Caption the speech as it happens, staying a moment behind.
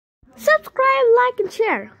Subscribe, like and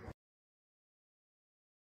share.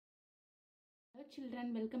 Hello children,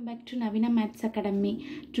 welcome back to Naveena Maths Academy.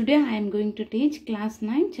 Today I am going to teach class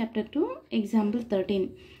 9 chapter 2 example 13.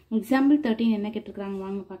 Example 13 என்ன கேட்டிருக்காங்க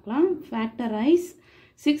வாங்க பார்க்கலாம். Factorize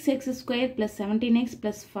 6x square plus 17x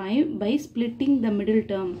plus 5 by splitting the middle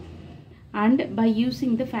term and by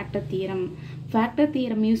using the factor theorem. Factor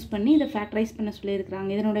theorem use பண்ணி இதை factorize பண்ண சொல்லியிருக்கிறாங்க.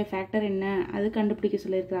 இதனுடைய factor என்ன அது கண்டுபிடிக்க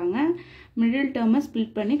சொல்லியிருக்கிறாங்க. middle term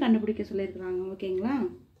ஸ்ப்ளிட் பண்ணி கண்டுபிடிக்க சொல்லியிருக்கிறாங்க. ஓகேங்களா?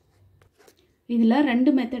 இதில் ரெண்டு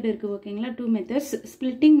மெத்தட் இருக்குது. ஓகேங்களா? Two methods.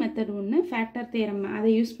 ஸ்ப்ளிட்டிங் மெத்தட் ஒன்று, ஃபேக்டர் தியரம் அதை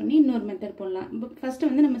யூஸ் பண்ணி இன்னொரு மெத்தட் போடலாம். இப்போ ஃபஸ்ட்டு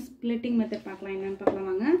வந்து நம்ம ஸ்ப்ளிட்டிங் மெத்தட் பார்க்கலாம். என்னென்னு பார்க்கலாம்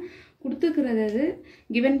வாங்க. கொடுத்துருக்கிறது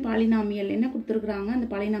கிவன் பாலினாமியல் என்ன கொடுத்துருக்குறாங்க அந்த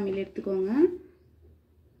பாலினாமியல் எடுத்துக்கோங்க.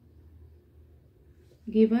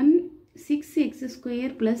 Given 6x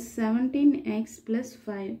square plus 17x plus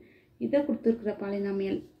 5 இதை கொடுத்துருக்குற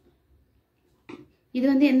பாலினாமியல். இது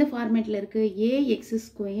வந்து எந்த ஃபார்மேட்டில் இருக்குது? ax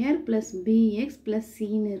square plus bx plus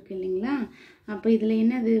cன்னு இருக்குது இல்லைங்களா? அப்போ இதில்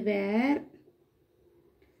என்னது? வேர்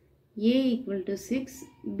a equal to 6,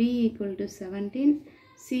 b equal to 17,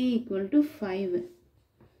 c equal to 5.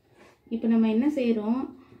 இப்போ நம்ம என்ன செய்கிறோம்?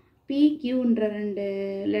 pqன்ற ரெண்டு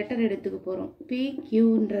லெட்டர் எடுத்துக்க போகிறோம்.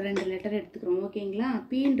 pqன்ற ரெண்டு லெட்டர் எடுத்துக்கிறோம். ஓகேங்களா?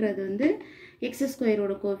 pன்றது வந்து எக்ஸ்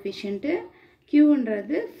ஸ்கொயரோட கோஎஃபிஷியன்ட்டு,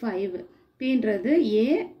 qன்றது 5, pன்றது a,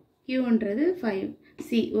 qன்றது 5,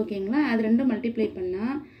 c. ஓகேங்களா? அது ரெண்டும் மல்டிப்ளை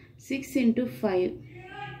பண்ணால் 6 into 5,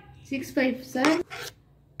 6 5s are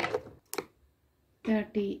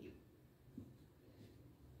 30.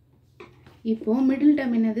 இப்போ மிடில்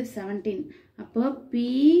டேர்ம் என்னது? 17. அப்போ p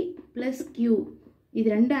ப்ளஸ் q இது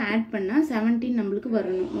ரெண்டும் ஆட் பண்ணால் 17 நம்மளுக்கு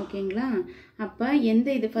வரணும். ஓகேங்களா? அப்போ எந்த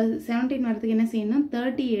இது 17 வரதுக்கு என்ன செய்யணும்?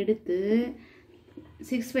 30 எடுத்து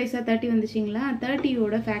 6 5s are 30 வந்துச்சிங்களா?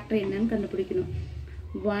 30யோட ஃபேக்டர் என்னன்னு கண்டுபிடிக்கணும்.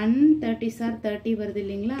 1 30s are 30 வருது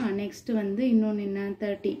இல்லைங்களா? நெக்ஸ்ட்டு வந்து இன்னொன்று என்ன?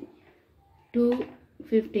 30, 2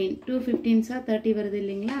 15, 2 15s are 30 வருது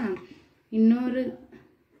இல்லைங்களா? இன்னொரு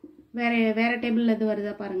வேறு டேபிளில் எது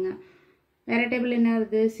வருதா பாருங்கள். வேறு டேபிள் என்ன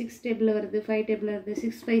வருது? 6 டேபிளில் வருது, 5 டேபிளில் வருது.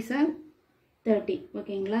 6 5s are 30.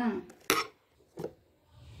 ஓகேங்களா?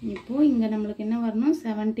 இப்போது இங்கே நம்மளுக்கு என்ன வரணும்?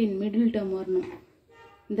 17 மிடில் டேர்ம் வரணும்.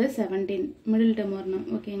 இந்த 17 மிடில் டேர்ம் வரணும்.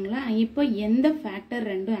 ஓகேங்களா? இப்போ எந்த ஃபேக்டர்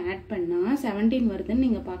ரெண்டும் ஆட் பண்ணால் 17 வருதுன்னு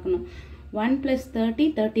நீங்கள் பார்க்கணும். 1 + 30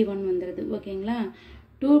 31 வந்துடுது. ஓகேங்களா?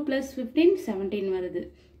 2 + 15 17 வருது.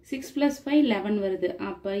 6 + 5 11 வருது.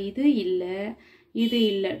 அப்போ இது இல்லை, இது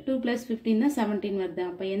இல்லை. 2 + 15 தான் 17 வருது.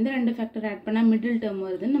 அப்போ எந்த ரெண்டு ஃபேக்டர் ஆட் பண்ணால் மிடில் டேர்ம்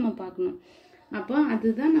வருதுன்னு நம்ம பார்க்கணும். அப்போ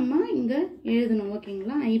அதுதான் நம்ம இங்கே எழுதணும்.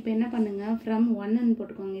 ஓகேங்களா? இப்போ என்ன பண்ணுங்கள்? ஃப்ரம் 1ன்னு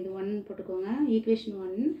போட்டுக்கோங்க. இது 1ன்னு போட்டுக்கோங்க. Equation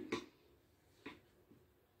 1,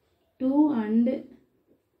 2 and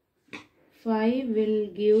 5 will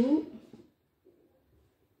give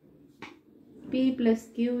p plus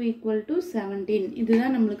q equal to 17.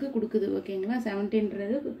 இதுதான் நம்மளுக்கு கொடுக்குது. ஓகேங்களா?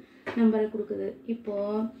 17ன்றது நம்பர் கொடுக்குது. இப்போ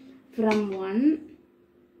from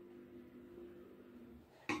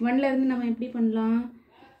 1ல இருந்து நம்ம எப்படி பண்ணலாம்?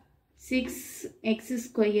 6x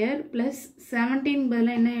ஸ்கொயர் ப்ளஸ் 17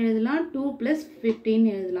 பதிலாக என்ன எழுதலாம்? 2 + 15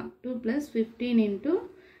 எழுதலாம். 2 + 15 into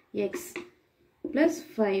x plus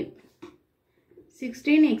 5,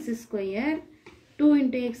 16x square 2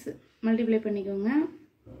 into x multiply பண்ணிக்கோங்க,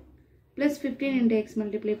 ப்ளஸ் 15 into x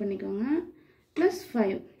மல்டிப்ளை பண்ணிக்கோங்க, ப்ளஸ்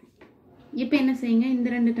 5. இப்போ என்ன செய்யுங்க? இந்த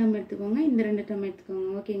ரெண்டு டேர்ம் எடுத்துக்கோங்க, இந்த ரெண்டு டேர்ம்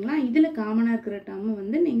எடுத்துக்கோங்க. ஓகேங்களா? இதில் காமனாக இருக்கிற டேர்ம்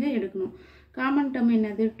வந்து நீங்கள் எடுக்கணும். காமன் டேர்ம்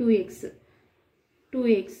என்னது?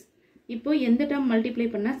 2x. இப்போ எந்த டேர்ம் மல்டிப்ளை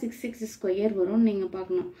பண்ணால் 6x ஸ்கொயர் வரும்னு நீங்கள்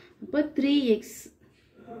பார்க்கணும். அப்போ 3x,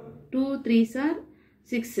 2 3s are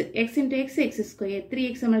 6, x into x x square,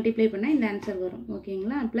 3x multiply பண்ணால் இந்த ஆன்சர் வரும்.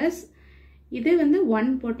 ஓகேங்களா? ப்ளஸ் இது வந்து 1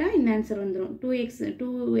 போட்டால் இந்த ஆன்சர் வந்துடும். 2x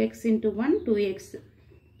into 1 2x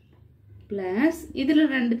ப்ளஸ் இதில்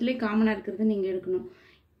ரெண்டுத்துலேயும் காமனாக இருக்கிறது நீங்கள் எடுக்கணும்.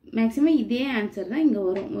 மேக்ஸிமம் இதே ஆன்சர் தான் இங்கே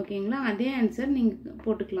வரும். ஓகேங்களா? அதே ஆன்சர் நீங்கள்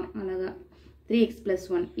போட்டுக்கலாம் அழகாக. 3x +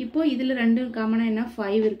 1. இப்போது இதில் ரெண்டு காமனாக என்ன?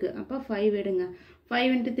 5 இருக்குது. அப்போ 5 எடுங்க.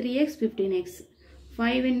 5 into 3x 15x,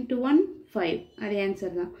 5 into 1 5. அதே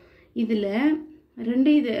ஆன்சர் தான். இதில்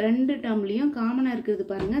ரெண்டு டேர்ம்லேயும் காமனாக இருக்குது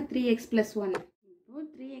பாருங்கள். 3x + 1. இப்போது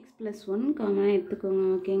 3x + 1 காமனாக எடுத்துக்கோங்க.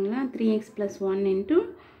 ஓகேங்களா? 3x + 1 into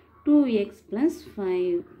 2x +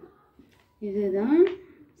 5. இதுதான்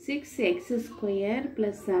 6x square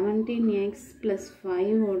plus 17x +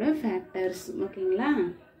 5ஓட factors. ஓகேங்களா?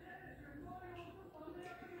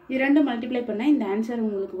 இது ரெண்டும் மல்டிப்ளை பண்ணால் இந்த ஆன்சர்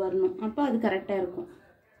உங்களுக்கு வரணும். அப்போ அது கரெக்டாக இருக்கும்.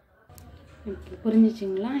 ஓகே,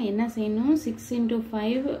 புரிஞ்சிச்சிங்களா? என்ன செய்யணும்? 6 into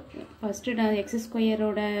 5 ஃபஸ்ட்டு எக்ஸ்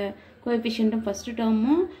ஸ்கொயரோட கோஎஃபிஷியன்ட்டும் ஃபஸ்ட்டு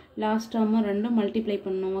டேர்மும் லாஸ்ட் டேர்மும் ரெண்டும் மல்டிப்ளை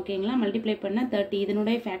பண்ணணும். ஓகேங்களா? மல்டிப்ளை பண்ணால் 30.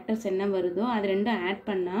 இதனுடைய ஃபேக்டர்ஸ் என்ன வருதோ அது ரெண்டும் ஆட்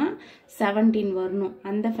பண்ணால் 17 வரணும்.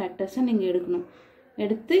 அந்த ஃபேக்டர்ஸை நீங்கள் எடுக்கணும்.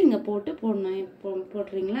 எடுத்து இங்கே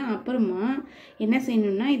போட்டுறீங்களா. அப்புறமா என்ன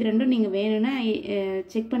செய்யணும்னா இது ரெண்டும் நீங்கள் வேணும்னா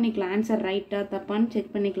செக் பண்ணிக்கலாம், ஆன்சர் ரைட்டாக தப்பான்னு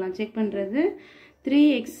செக் பண்ணிக்கலாம். செக் பண்ணுறது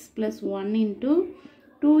 3x + 1 ×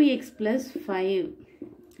 2x + 5.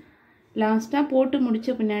 லாஸ்ட்டாக போட்டு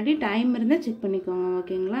முடித்த பின்னாடி டைம் இருந்தால் செக் பண்ணிக்கோங்க.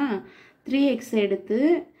 ஓகேங்களா. 3x எடுத்து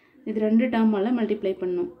இது 2 டேர்மால் மல்டிப்ளை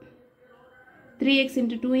பண்ணும். 3x ×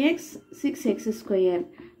 2x 6x²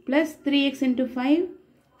 + 3x × 5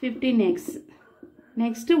 15x.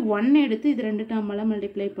 Next 1 எடுத்து இது 2 டேர்மால்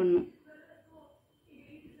மல்டிப்ளை பண்ணும்.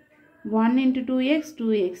 1 × 2x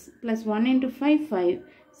 2x + 1 × 5 5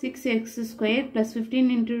 6x² + 15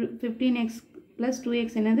 × 15x + 2x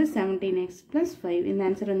என்னது 17x + 5. இந்த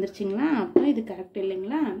ஆன்சர் வந்துருச்சுங்களா. அப்போ இது கரெக்ட்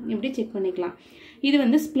இல்லைங்களா. இப்படி செக் பண்ணிக்கலாம். இது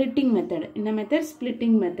வந்து ஸ்ப்ளிட்டிங் மெத்தட். இந்த மெத்தட்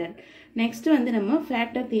ஸ்ப்ளிட்டிங் மெத்தட். நெக்ஸ்ட்டு வந்து நம்ம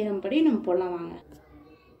ஃபேக்டர் தியரம் படி நம்ம போடலாம் வாங்க.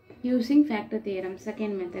 Using factor theorem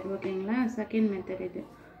second method. ஓகேங்களா. செகண்ட் மெத்தட் இது.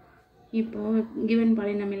 இப்போது கிவன்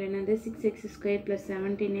பாலினாமியல் என்னது 6x² +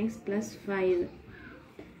 17x + 5.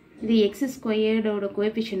 இது x²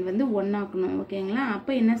 கோஎஃபிஷியன்ட் வந்து 1 ஆக்கணும். ஓகேங்களா.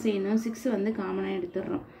 அப்போ என்ன செய்யணும், 6 வந்து காமனாக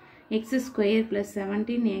எடுத்துடுறோம். x² +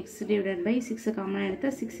 17x / 6 காமனாக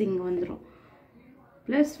எடுத்தால் 6 இங்கே வந்துடும்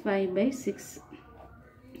ப்ளஸ் 5/6.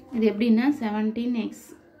 இது எப்படின்னா 17x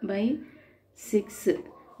 / 6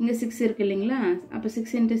 இங்கே 6 இருக்குது இல்லைங்களா. அப்போ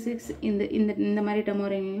 6 × 6 இந்த மாதிரி டம்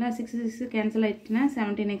வரும் இல்லைங்களா. 6 6 கேன்சல் ஆகிடுச்சுன்னா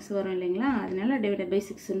 17x வரும் இல்லைங்களா. அதனால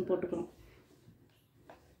 /6ன்னு போட்டுக்கிறோம்.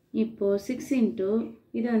 இப்போது 6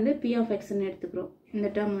 இதை வந்து p(x)ன்னு எடுத்துக்கிறோம். இந்த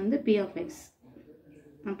டேர்ம் வந்து p(x).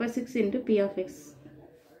 அப்போ 6 × p(x).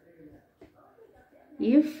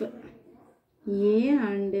 if a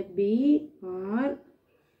and b are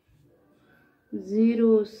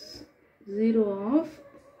zeros of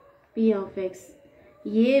p(x).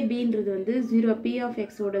 a bன்றது வந்து 0 p(x)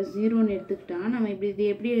 ஓட 0ன்னு எடுத்துக்கிட்டா நம்ம இது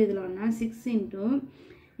எப்படி எழுதலாம்னா 6 ×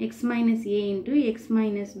 x - a × x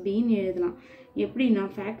 - bன்னு எழுதலாம். எப்படின்னா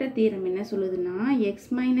ஃபேக்டர் தியரம் என்ன சொல்லுதுன்னா x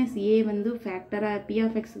 - a வந்து ஃபேக்டராக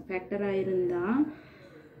p(x) ஃபேக்டராக இருந்தால்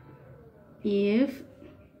if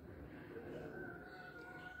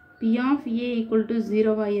p(a) =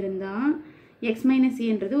 0 இருந்தால் x -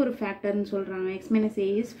 aன்றது ஒரு ஃபேக்டர்னு சொல்கிறாங்க. x - a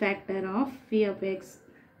is factor of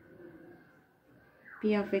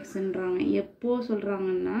p(x)ன்றாங்க. எப்போ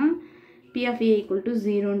சொல்கிறாங்கன்னா p(a) =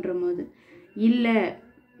 0ன்ற போது. இல்லை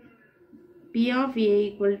p(a)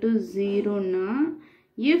 = 0ன்னா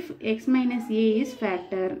if x - a is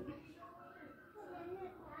factor.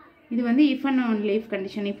 இது வந்து if and only if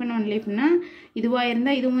condition. if and only ifனா இதுவாக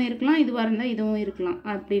இருந்தால் இதுவும் இருக்கலாம், இதுவாக இருந்தால் இதுவும் இருக்கலாம்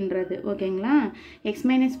அப்படின்றது. ஓகேங்களா. x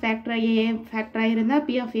 - a ஃபேக்டராக இருந்தால்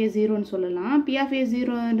p(a) 0ன்னு சொல்லலாம். p(a)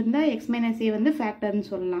 0 இருந்தால் x - a வந்து ஃபேக்டர்னு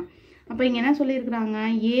சொல்லலாம். அப்போ இங்கே என்ன சொல்லியிருக்கிறாங்க,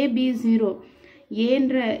 ab 0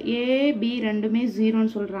 ab ரெண்டுமே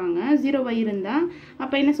 0ன்னு சொல்கிறாங்க. 0 இருந்தால்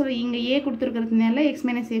அப்போ என்ன இங்கே a கொடுத்துருக்கிறதுனால x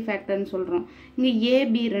 - a ஃபேக்டர்னு சொல்கிறோம். இங்கே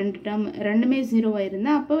ab ரெண்டுமே 0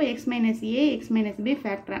 இருந்தால் அப்போ x - a x - b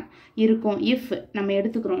ஃபேக்டராக இருக்கும் if நம்ம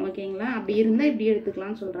எடுத்துக்கிறோம். ஓகேங்களா. அப்படி இருந்தால் இப்படி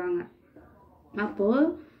எடுத்துக்கலாம்னு சொல்கிறாங்க. அப்போது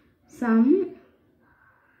some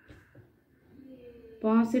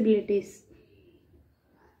possibilities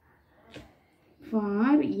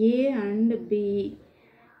for a and b.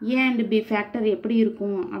 a and b factor எப்படி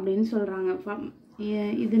இருக்கும் அப்படின்னு சொல்கிறாங்க.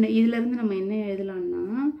 இதிலேருந்து நம்ம என்ன எழுதலாம்னா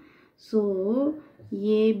ஸோ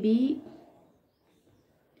ab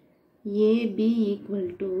 =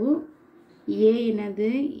 a என்னது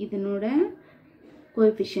இதனோட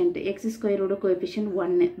கோஎஃபிஷியன்ட் x² ஓட கோஎஃபிஷியன்ட்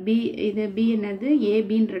 1. b இது b என்னது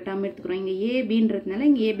abன்ற டேர்ம் எடுத்துக்கிறோம். இங்கே abன்றதுனால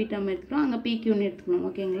இங்கே ab டேர்ம் எடுத்துக்கிறோம். அங்கே pqன்னு எடுத்துக்கணும்.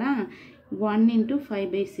 ஓகேங்களா. 1 ×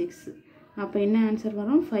 5/6. அப்போ என்ன ஆன்சர்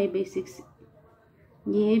வரும் 5/6.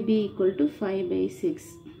 ab = 5/6.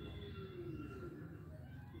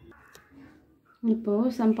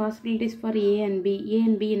 இப்போது some possibilities for a and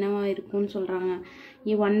b என்னவா இருக்கும்னு சொல்கிறாங்க.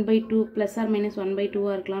 1/2 ± 1/2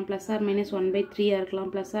 இருக்கலாம், ± 1/3 இருக்கலாம்,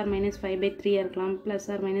 ± 5/3 இருக்கலாம்,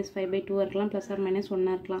 ± 5/2 இருக்கலாம், ± 1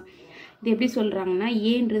 இருக்கலாம். இது எப்படி சொல்கிறாங்கன்னா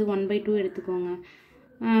ஏன்றது 1/2 எடுத்துக்கோங்க,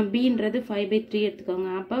 bன்றது 5/3 எடுத்துக்கோங்க.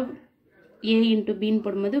 அப்போ a × bன்னு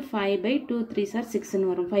போடும்போது 5/2 3s are 6ன்னு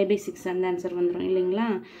வரும். 5/6 அந்த ஆன்சர் வந்துடும் இல்லைங்களா.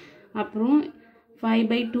 அப்புறம்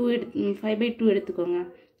 5/2 எடுத்துக்கோங்க.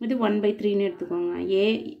 இது 1/3ன்னு எடுத்துக்கோங்க. a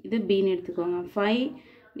இது bன்னு எடுத்துக்கோங்க. 5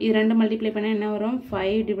 இது 2 மல்டிப்ளை பண்ணால் என்ன வரும்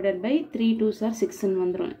 5 / 3 2s are 6ன்னு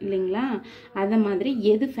வந்துடும் இல்லைங்களா. அதை மாதிரி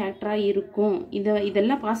எது ஃபேக்டராக இருக்கும்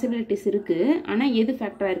இதெல்லாம் பாசிபிலிட்டிஸ் இருக்குது. ஆனால் எது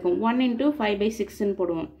ஃபேக்டராக இருக்கும் 1 × 5/6ன்னு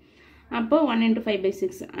போடுவோம். அப்போ 1 ×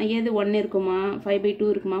 5/6 எது 1 இருக்குமா 5/2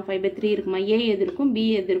 இருக்குமா 5/3 இருக்குமா a எது இருக்கும் b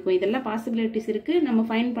எது இருக்கும் இதெல்லாம் பாசிபிலிட்டிஸ் இருக்குது. நம்ம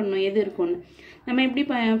ஃபைன் பண்ணணும் எது இருக்கும்னு. நம்ம எப்படி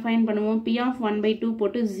ஃபைன் பண்ணுவோம் p(1/2)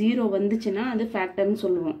 போட்டு 0 வந்துச்சுன்னா அது ஃபேக்டர்னு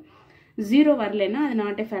சொல்லுவோம். 0 வரலைன்னா அது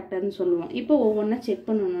நாட் எ ஃபேக்டர்னு சொல்லுவோம். இப்போ ஒவ்வொன்றா செக்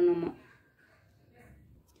பண்ணணும் நம்ம.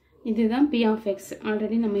 இதுதான் p of x.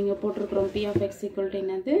 ஆல்ரெடி நம்ம இங்கே போட்டிருக்கிறோம். p of x equal to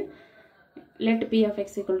என்னது, let p of x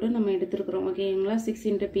equal to நம்ம எடுத்துருக்கிறோம். ஓகேங்களா, 6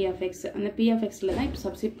 into p of x. அந்த p of xல தான் இப்போ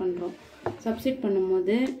சப்ஸ்டிட் பண்ணுறோம். சப்ஸ்டிட்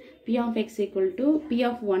பண்ணும்போது p of x equal to p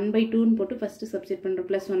of 1/2ன்னு போட்டு ஃபஸ்ட்டு சப்ஸ்டிட் பண்ணுறோம்.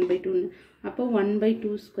 ப்ளஸ் 1/2ன்னு. அப்போ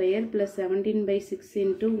 1/2 ஸ்கொயர் ப்ளஸ் 17/6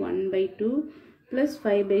 into 1/2 ப்ளஸ்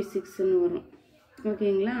 5/6ன்னு வரும்.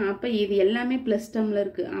 ஓகேங்களா, அப்போ இது எல்லாமே ப்ளஸ் டேர்மில்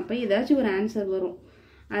இருக்குது. அப்போ ஏதாச்சும் ஒரு ஆன்சர் வரும்.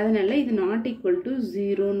 அதனால இது நாட் ஈக்குவல் டு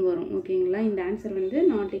 0ன்னு வரும். ஓகேங்களா, இந்த ஆன்சர் வந்து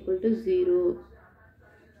நாட் ஈக்குவல் டு 0.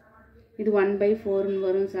 இது 1/4ன்னு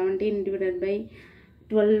வரும். 17 divided by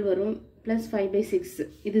 12 வரும். ப்ளஸ் 5/6.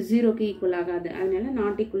 இது 0க்கு ஈக்குவல் ஆகாது. அதனால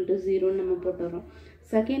நாட் ஈக்குவல் டு 0ன்னு நம்ம போட்டுறோம்.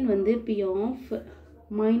 செகண்ட் வந்து p of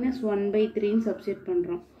 -1/3ன்னு சப்ஸ்டிட்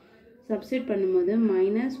பண்ணுறோம். சப்ஸ்டிட் பண்ணும்போது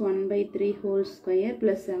 -1/3 whole square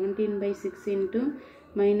plus 17/6 into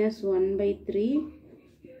 -1/3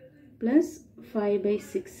 plus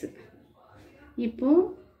 5/6. இப்போது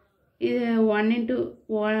இது 1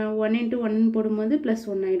 into 1 போடும்போது ப்ளஸ்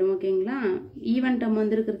 1 ஆகிடும். ஓகேங்களா, ஈவன் டேர்ம்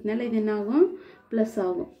வந்துருக்கிறதுனால இது என்ன ஆகும், ப்ளஸ்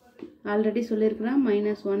ஆகும். ஆல்ரெடி சொல்லியிருக்கிறேன்.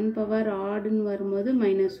 -1 பவர் ஆடுன்னு வரும்போது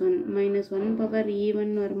 -1, -1 பவர்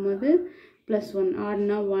ஈவன் வரும்போது +1.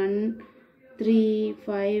 ஆடுனா 1, 3,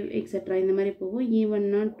 5 எக்ஸெட்ரா இந்த மாதிரி போகும்.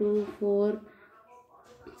 ஈவன்னா 2, 4,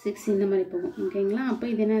 6 இந்த மாதிரி போகும். ஓகேங்களா, அப்போ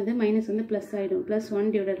இது என்னது, மைனஸ் வந்து ப்ளஸ் ஆகிடும். +1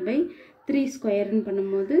 divided by 3 ஸ்கொயர்னு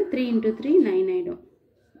பண்ணும்போது 3 into 3 9 ஆகிடும்.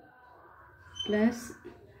 ப்ளஸ்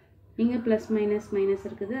இங்கே ப்ளஸ் மைனஸ் மைனஸ்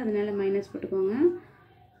இருக்குது, அதனால மைனஸ் போட்டுக்கோங்க.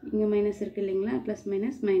 இங்கே மைனஸ் இருக்குது இல்லைங்களா, plus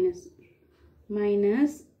minus minus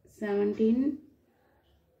minus 17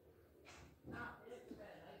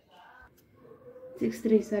 6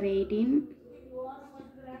 3 are 18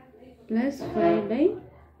 plus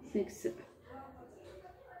 5/6.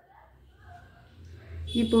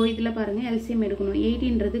 இப்போ இதில் பாருங்கள், எல்சிஎம் எடுக்கணும்.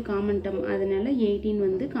 18ன்றது காமன் டேர்ம், அதனால 18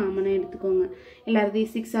 வந்து காமனாக எடுத்துக்கோங்க. எல்லாருக்கும்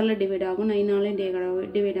 6ஆல் டிவைட் ஆகும், 9ஆல்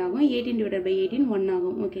டிவைட் ஆகும். 18 divided by 18 1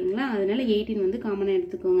 ஆகும். ஓகேங்களா, அதனால 18 வந்து காமனாக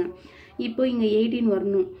எடுத்துக்கோங்க. இப்போ இங்கே 18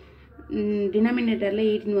 வரணும், டினாமினேட்டரில்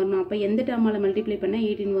 18 வரணும். அப்போ எந்த டேர்மால் மல்டிப்ளை பண்ணால்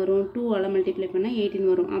 18 வரும், 2ஆல் மல்டிப்ளை பண்ணால் 18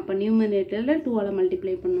 வரும். அப்போ நியூமரேட்டரில் 2ஆல்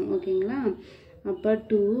மல்டிப்ளை பண்ணணும். ஓகேங்களா, அப்போ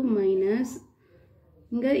 2 மைனஸ்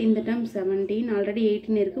இங்கே இந்த டேர்ம் 17, ஆல்ரெடி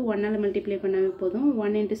 18 இருக்குது, 1ஆல் மல்டிப்ளை பண்ணாவே போதும்.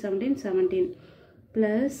 1 into 17 17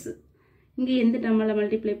 ப்ளஸ் இங்கே எந்த டேர்மால்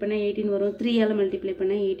மல்டிப்ளை பண்ணால் 18 வரும், 3ஆல் மல்டிப்ளை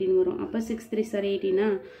பண்ணால் 18 வரும். அப்போ 6 3 are 18.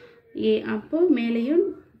 அப்போ மேலேயும்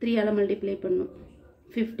 3ஆல் மல்டிப்ளை பண்ணும்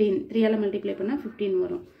 15, 3ஆல் மல்டிப்ளை பண்ணால் 15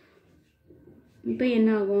 வரும். இப்போ என்ன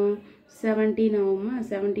ஆகும், 17 ஆகுமா,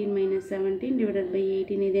 17 minus 17 divided by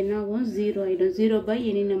 18 இது என்ன ஆகும், 0 ஆகிடும். 0 by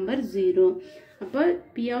any number 0. அப்போ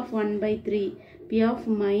p of 1/3 p of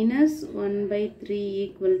 -1/3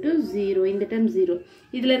 equal to 0. இந்த term 0.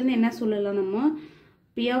 இதிலிருந்து என்ன சொல்லலாம், நம்ம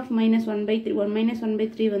p of -1/3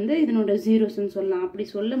 1/3 வந்து இதனோட ஜீரோஸ்ன்னு சொல்லலாம். அப்படி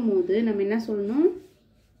சொல்லும் போது நம்ம என்ன சொல்லணும்,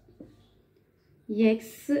 x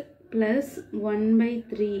plus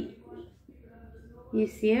 1/3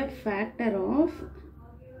 is a factor of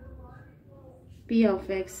p of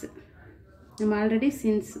x. நம்ம already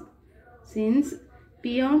since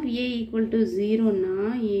p of a equal to 0 na,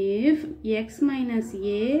 if x minus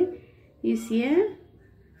a is a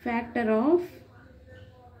factor of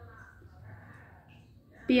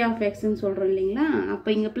p of x ன்னு சொல்றோம் இல்லைங்களா. அப்போ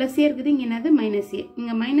இங்க plus a இருக்குது, இங்க என்னது minus a,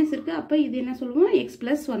 இங்க minus இருக்கு. அப்போ இது என்ன சொல்லுவோம், x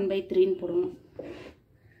plus 1/3 ன்னு போடுவோம்.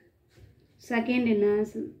 செகண்ட் என்ன,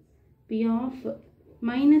 p of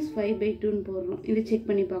 -5/2 ன்னு போடுறோம். இது செக்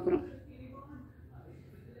பண்ணி பார்க்குறோம்.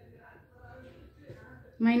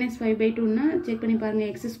 -5/2 னா செக் பண்ணி பாருங்க,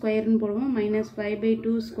 x ஸ்கொயர்னு போடுவோம்.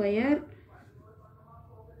 -5/2 ஸ்கொயர்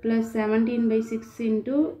ப்ளஸ் 17/6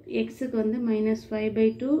 இன்ட்டு எக்ஸுக்கு வந்து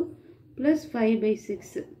 -5/2 ப்ளஸ்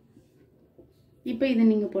 5/6. இப்போ இதை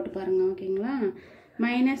நீங்கள் போட்டு பாருங்கள். ஓகேங்களா,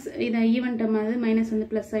 மைனஸ் இதை ஈவன் டேர்ம், அது மைனஸ் வந்து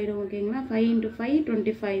ப்ளஸ் ஆகிடும். ஓகேங்களா, 5 into 5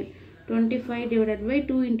 25 25 divided by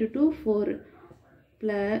 2 into 2 4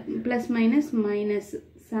 plus minus minus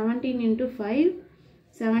 17 into 5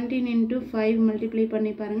 17 into 5 multiply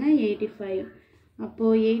பண்ணி பாருங்க 85. அப்போ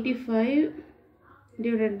 85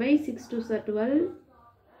 divided by 6 2s are 12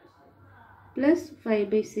 plus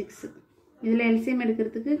 5/6. இதில் எல்சிஎம்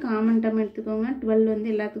எடுக்கிறதுக்கு காமன் டேர்ம் எடுத்துக்கோங்க. 12 வந்து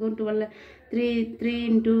எல்லாத்துக்கும் 12 3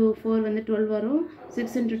 into 4 வந்து 12 வரும்.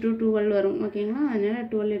 6 into 2 12 வரும். ஓகேங்களா, அதனால்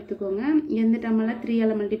 12 எடுத்துக்கோங்க. எந்த டேர்மெல்லாம்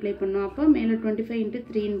 3ஆல் மல்டிப்ளை பண்ணோம். அப்போ மேலே 25 into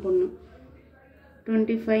 3ன்னு போடணும்.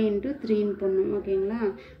 25 into 3ன்னு போடணும். ஓகேங்களா,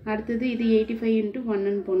 அடுத்தது இது 85 into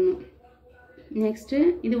 1ன்னு போடணும். நெக்ஸ்ட்டு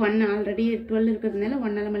இது 1 ஆல்ரெடி 12 இருக்கிறதுனால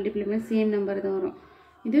 1ஆல் மல்டிப்ளை பண்ணால் சேம் நம்பர் தான் வரும்.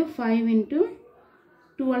 இது 5 into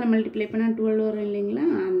 2ஆல் மல்டிப்ளை பண்ணால் 12 வரும் இல்லைங்களா,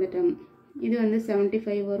 அந்த டேர்ம். இது வந்து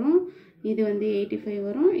 75 வரும், இது வந்து 85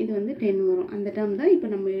 வரும், இது வந்து 10 வரும். அந்த டேர்ம் தான் இப்போ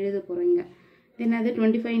நம்ம எழுத போகிறோம் இங்கே. தென் அது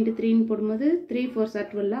 25 into 3 போடும்போது 3 4s are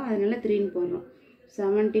 12, அதனால 3 போடுறோம்.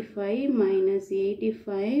 75 minus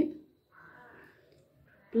 85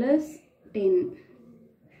 plus 10.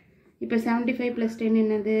 இப்போ 75 plus 10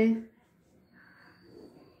 என்னது?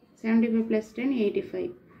 75 plus 10 85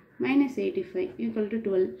 minus 85 equal to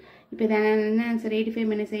 12. இப்போ என்ன answer? 85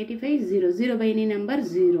 minus 85 0. 0 by any number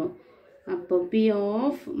 0. அப்போ P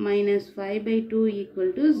of minus 5 by 2 equal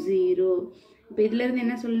to 0. இப்போ இதிலிருந்து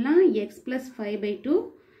என்ன சொல்லலாம்? x plus 5 by 2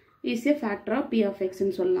 is a factor of P of x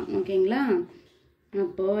ன்னு சொல்லலாம். ஓகேங்களா?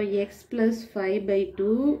 அப்போ x plus 5 by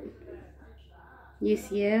 2 is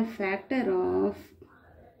a factor of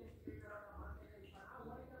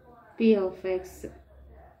P of x.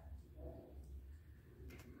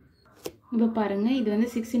 இப்போ பாருங்க, இது வந்து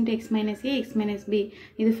 6 into x minus a x minus b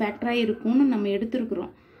இது ஃபேக்டராக இருக்கும்னு நம்ம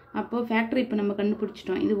எடுத்துருக்குறோம். அப்போது ஃபேக்டர் இப்போ நம்ம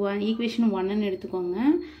கண்டுபிடிச்சிட்டோம். இது ஈக்குவேஷன் 1ன்னு எடுத்துக்கோங்க.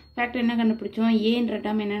 ஃபேக்டர் என்ன கண்டுபிடிச்சோம்? ஏன்ற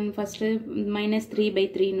டேர்ம் என்னன்னு ஃபஸ்ட்டு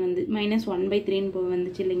 -3/3 வந்து -1/3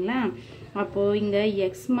 வந்துச்சு இல்லைங்களா? அப்போது இங்கே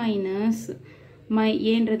x மைனஸ்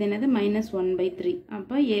ஏன்றது என்னது? -1/3.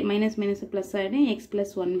 அப்போ மைனஸ் மைனஸ் ப்ளஸ் ஆகிடும், x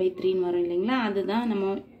 + 1/3 வரும் இல்லைங்களா? அதுதான்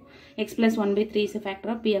நம்ம x plus 1/3 is a factor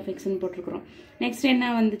of P of x ன்னு போட்டிருக்கிறோம். நெக்ஸ்ட் என்ன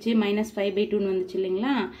வந்துச்சு? -5/2 வந்துச்சு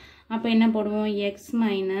இல்லைங்களா? அப்போ என்ன போடுவோம்? x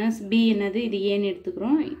minus b என்னது? இது ஏன்னு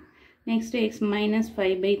எடுத்துக்கிறோம். நெக்ஸ்ட் x minus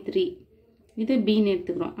 5/3 இது bன்னு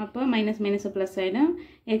எடுத்துக்கிறோம். அப்போ மைனஸ் மைனஸ் ப்ளஸ் ஆகிடும்,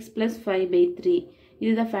 x plus 5/3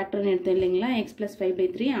 இதுதான் ஃபேக்டர்னு எடுத்தோம் இல்லைங்களா? x plus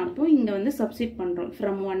 5/3. அப்போ இங்கே வந்து சப்ஸ்டிட் பண்ணுறோம்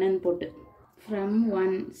from 1ன்னு போட்டு. from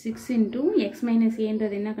 1 6 into x minus a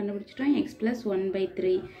என்ன கண்டுபிடிச்சிட்டோம்? x plus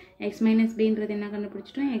 1/3. x minus b என்ன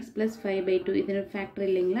கண்டுபிடிச்சிட்டோம்? x plus 5/2. இது ஃபேக்டர்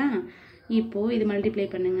இல்லைங்களா? இப்போது இது மல்டிப்ளை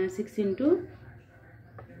பண்ணுங்க. 6 into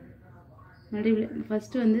மல்டிப்ளை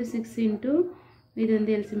ஃபஸ்ட்டு வந்து 6 into இது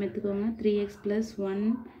வந்து எல்சிஎம் எடுத்துக்கோங்க. 3x plus 1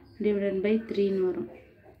 divided by 3ன்னு வரும்.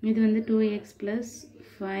 இது வந்து 2x plus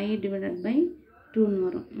 5 divided by 2ன்னு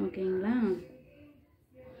வரும். ஓகேங்களா?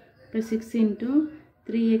 இப்போ 6 into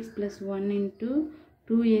 3x plus 1 into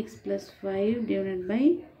 2x plus 5 divided by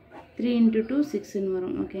 3 into 2 6ன்னு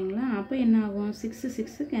வரும். ஓகேங்களா? அப்போ என்ன ஆகும்?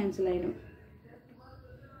 6 கேன்சல் ஆகிடும்.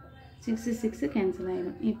 6 கேன்சல்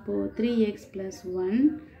ஆகிடும். இப்போது 3x plus 1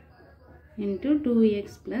 into 2x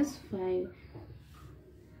plus 5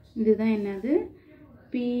 இதுதான் என்னது?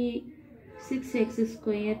 P 6x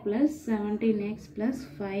square plus 17x plus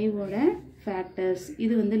 5ஓட factors.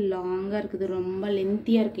 இது வந்து லாங்காக இருக்குது, ரொம்ப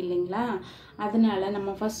லென்த்தியாக இருக்குது இல்லைங்களா? அதனால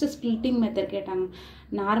நம்ம ஃபஸ்ட்டு ஸ்ப்ளிட்டிங் மெத்தட் கேட்டாங்க.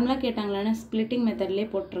 நார்மலாக கேட்டாங்களான்னா ஸ்ப்ளிட்டிங் மெத்தட்லேயே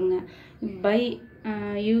போட்டுருங்க. பை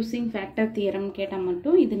யூஸிங் ஃபேக்டர் தியரம் கேட்டால்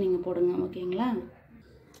மட்டும் இது நீங்கள் போடுங்க. ஓகேங்களா?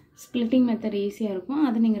 ஸ்ப்ளிட்டிங் மெத்தட் ஈஸியாக இருக்கும்.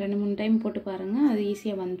 அது நீங்கள் 2-3 டைம் போட்டு பாருங்கள், அது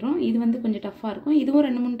ஈஸியாக வந்துடும். இது வந்து கொஞ்சம் டஃப்பாக இருக்கும். இதுவும்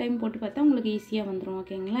 2-3 டைம் போட்டு பார்த்தா உங்களுக்கு ஈஸியாக வந்துடும்.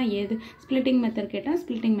 ஓகேங்களா? எது ஸ்ப்ளிட்டிங் மெத்தட் கேட்டால்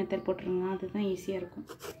ஸ்ப்ளிட்டிங் மெத்தட் போட்டுருங்க, அதுதான் ஈஸியாக இருக்கும்.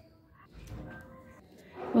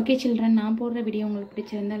 ஓகே சில்ட்ரன், நான் போடுற வீடியோ உங்களுக்கு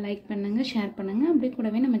பிடிச்சிருந்தால் லைக் பண்ணுங்கள், ஷேர் பண்ணுங்கள். அப்படியே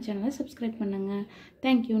கூடவே நம்ம சேனலை சப்ஸ்கிரைப் பண்ணுங்கள்.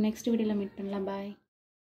 தேங்க்யூ. நெக்ஸ்ட் வீடியோவில் மீட் பண்ணலாம். பாய்.